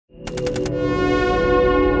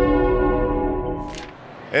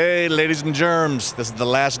Hey, ladies and germs. This is the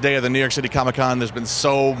last day of the New York City Comic Con. There's been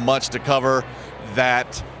so much to cover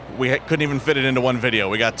that we couldn't even fit it into one video.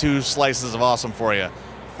 We got two slices of awesome for you.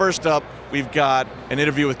 First up, we've got an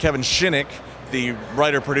interview with Kevin Shinick, the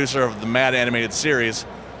writer-producer of the Mad animated series.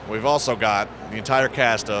 We've also got the entire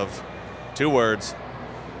cast of, two words,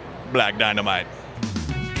 Black Dynamite.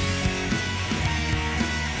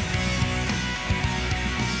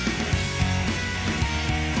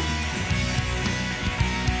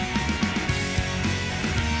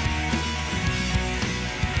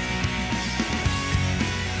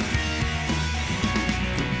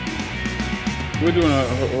 We're doing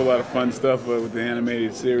a whole lot of fun stuff with the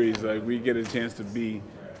animated series. Like, we get a chance to be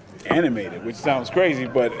animated, which sounds crazy,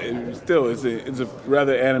 but it's a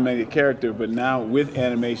rather animated character. But now with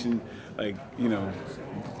animation, like, you know,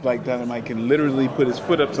 Black Dynamite can literally put his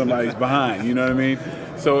foot up somebody's behind. You know what I mean?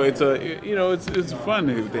 So it's fun,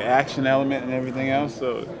 the action element and everything else.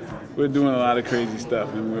 So we're doing a lot of crazy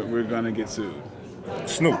stuff, and we're gonna get sued.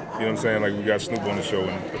 Snoop, you know what I'm saying? Like, we got Snoop on the show,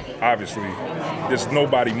 and obviously there's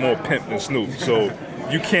nobody more pimp than Snoop. So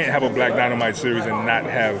you can't have a Black Dynamite series and not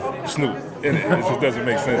have Snoop in it. It just doesn't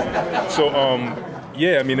make sense. So,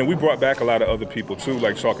 yeah, I mean, and we brought back a lot of other people too,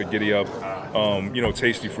 like Sharka Giddy Up, you know,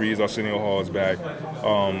 Tasty Freeze, Arsenio Hall is back.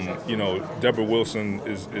 You know, Deborah Wilson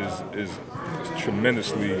is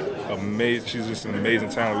tremendously amazing. She's just an amazing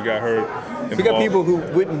talent. We got her involved. We got people who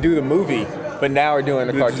wouldn't do the movie, but now are doing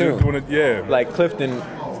the cartoon. Doing it, yeah. Like Clifton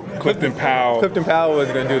Powell. Clifton Powell was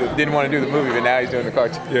didn't want to do the movie, but now he's doing the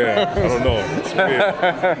cartoon. Yeah, I don't know. It's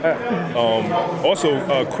weird.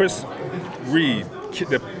 Also, Chris Reed,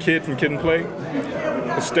 the kid from Kid and Play,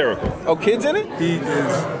 hysterical. Oh, Kid's in it? He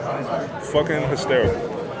is fucking hysterical.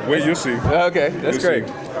 Wait, you'll see. Okay, that's great.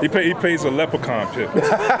 He pays a leprechaun pit.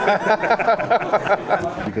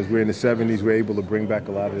 Because we're in the 70s, we're able to bring back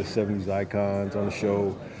a lot of the 70s icons on the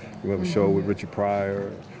show. We have a show with Richard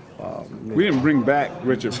Pryor. We didn't bring back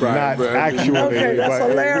Richard Pryor. Not actually. Okay, that's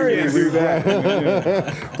hilarious.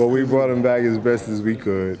 But we brought him back as best as we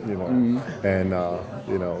could, you know. And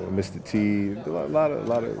you know, Mr. T, a lot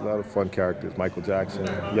of fun characters. Michael Jackson,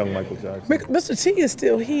 young Michael Jackson. Mr. T is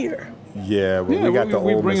still here. Yeah, but we got the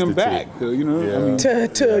old bring Mr. him back. T. You know, Yeah. I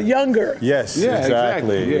mean, To younger. Yes, Yeah,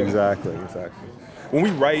 exactly. exactly. When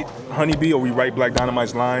we write Honeybee or we write Black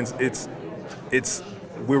Dynamite's lines,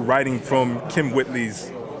 we're writing from Kim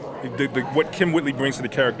Whitley's. What Kim Whitley brings to the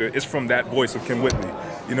character is from that voice of Kim Whitley,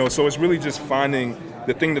 you know. So it's really just finding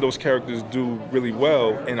the thing that those characters do really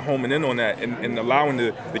well and homing in on that, and allowing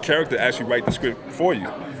the character to actually write the script for you.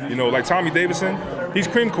 You know, like Tommy Davidson, he's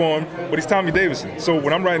cream corn, but he's Tommy Davidson. So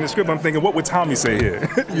when I'm writing the script, I'm thinking, what would Tommy say here?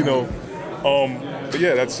 You know. But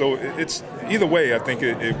yeah, it's either way. I think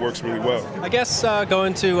it works really well. I guess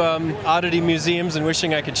going to oddity museums and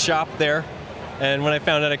wishing I could shop there. And when I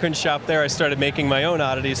found out I couldn't shop there, I started making my own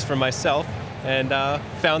oddities for myself, and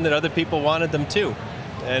found that other people wanted them too.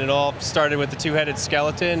 And it all started with the two-headed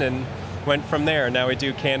skeleton and went from there. Now we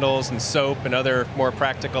do candles and soap and other more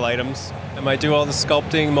practical items. And I do all the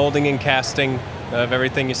sculpting, molding, and casting of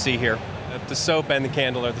everything you see here. The soap and the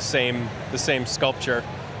candle are the same sculpture.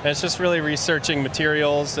 And it's just really researching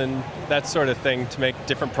materials and that sort of thing to make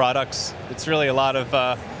different products. It's really a lot of,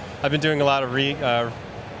 I've been doing a lot of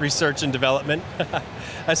research and development.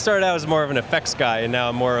 I started out as more of an effects guy, and now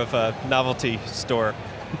I'm more of a novelty store.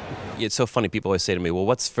 It's so funny, people always say to me, well,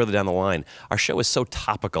 what's further down the line? Our show is so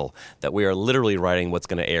topical that we are literally writing what's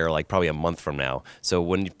going to air like probably a month from now. So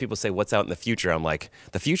when people say what's out in the future, I'm like,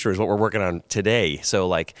 the future is what we're working on today. So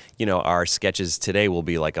like, you know, our sketches today will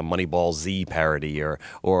be like a Moneyball Z parody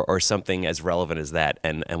or something as relevant as that.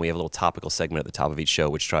 And we have a little topical segment at the top of each show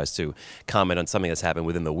which tries to comment on something that's happened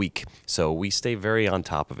within the week. So we stay very on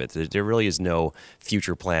top of it. There really is no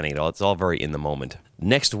future planning at all. It's all very in the moment.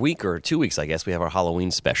 Next week, or 2 weeks, I guess, we have our Halloween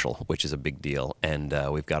special, which is a big deal. And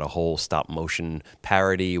we've got a whole stop-motion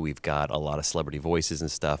parody. We've got a lot of celebrity voices and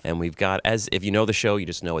stuff. And we've got, if you know the show, you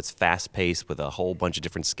just know it's fast-paced with a whole bunch of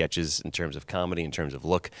different sketches in terms of comedy, in terms of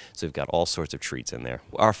look. So we've got all sorts of treats in there.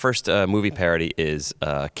 Our first movie parody is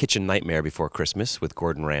Kitchen Nightmare Before Christmas with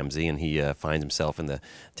Gordon Ramsay. And he finds himself in the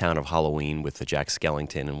town of Halloween with the Jack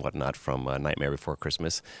Skellington and whatnot from Nightmare Before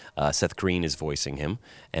Christmas. Seth Green is voicing him.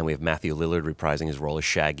 And we have Matthew Lillard reprising his role as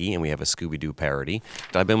Shaggy, and we have a Scooby-Doo parody.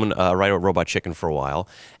 I've been writing Robot Chicken for a while,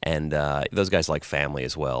 and those guys like family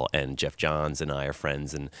as well, and Jeff Johns and I are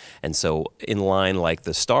friends, and so in line like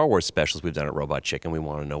the Star Wars specials we've done at Robot Chicken, we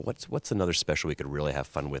want to know what's another special we could really have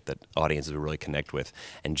fun with that audiences would really connect with,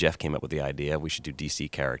 and Jeff came up with the idea we should do DC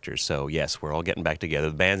characters. So yes, we're all getting back together.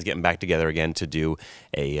 The band's getting back together again to do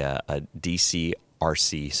a DC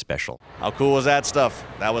RC special. How cool was that stuff?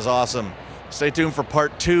 That was awesome. Stay tuned for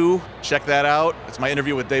part 2. Check that out. It's my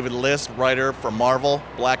interview with David Liss, writer for Marvel,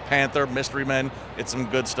 Black Panther, Mystery Men. It's some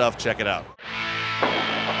good stuff. Check it out.